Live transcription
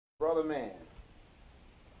Brother Man.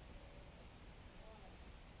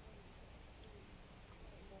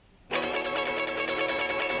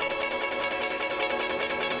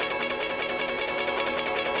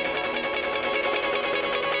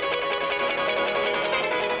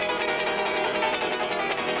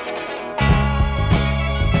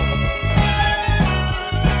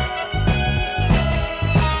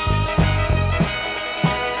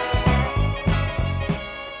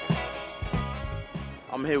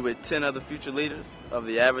 I'm here with 10 other future leaders of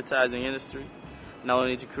the advertising industry, not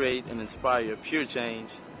only to create and inspire pure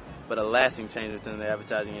change, but a lasting change within the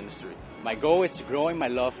advertising industry. My goal is to growing my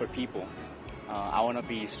love for people. I want to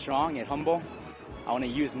be strong and humble. I want to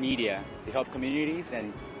use media to help communities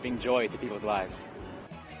and bring joy to people's lives.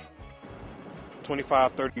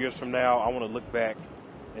 25, 30 years from now, I want to look back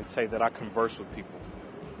and say that I converse with people,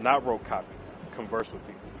 not rote copy, converse with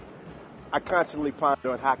people. I constantly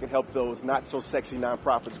ponder on how I can help those not-so-sexy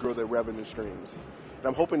nonprofits grow their revenue streams. And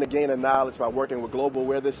I'm hoping to gain a knowledge by working with Global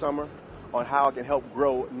Aware this summer on how I can help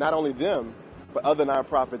grow not only them, but other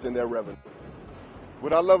nonprofits in their revenue.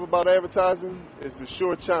 What I love about advertising is the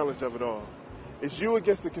sure challenge of it all. It's you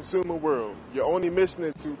against the consumer world. Your only mission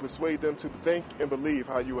is to persuade them to think and believe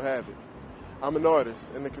how you have it. I'm an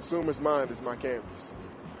artist, and the consumer's mind is my canvas.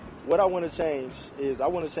 What I want to change is I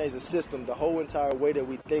want to change the system, the whole entire way that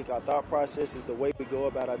we think, our thought processes, the way we go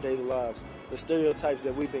about our daily lives, the stereotypes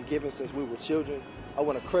that we've been given since we were children. I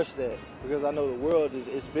want to crush that because I know the world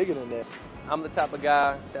is bigger than that. I'm the type of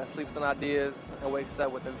guy that sleeps on ideas and wakes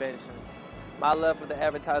up with inventions. My love for the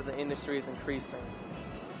advertising industry is increasing.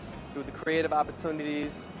 Through the creative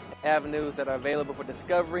opportunities, avenues that are available for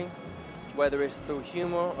discovery, whether it's through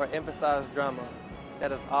humor or emphasized drama,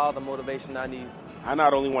 that is all the motivation I need. I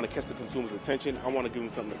not only want to catch the consumer's attention, I want to give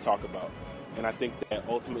them something to talk about. And I think that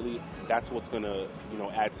ultimately that's what's going to,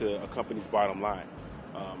 add to a company's bottom line.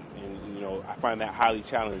 I find that highly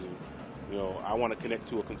challenging. I want to connect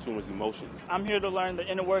to a consumer's emotions. I'm here to learn the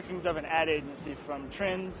inner workings of an ad agency, from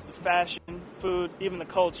trends to fashion, food, even the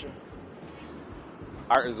culture.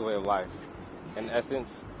 Art is a way of life. In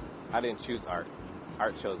essence, I didn't choose art.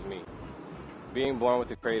 Art chose me. Being born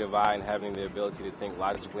with a creative eye and having the ability to think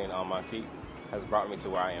logically and on my feet has brought me to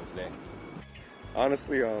where I am today.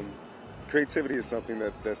 Honestly, creativity is something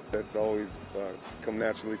that's always come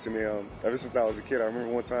naturally to me. Ever since I was a kid, I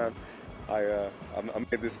remember one time I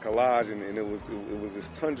made this collage, and it was this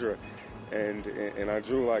tundra, and I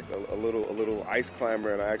drew like a little ice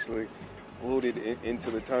climber, and I actually glued it into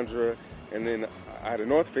the tundra, and then I had a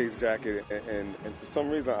North Face jacket, and for some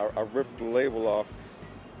reason I ripped the label off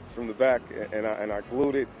from the back, and I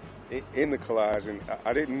glued it in the collage, and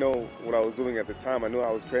I didn't know what I was doing at the time. I knew I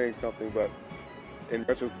was creating something, but in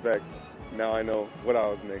retrospect, now I know what I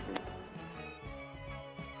was making.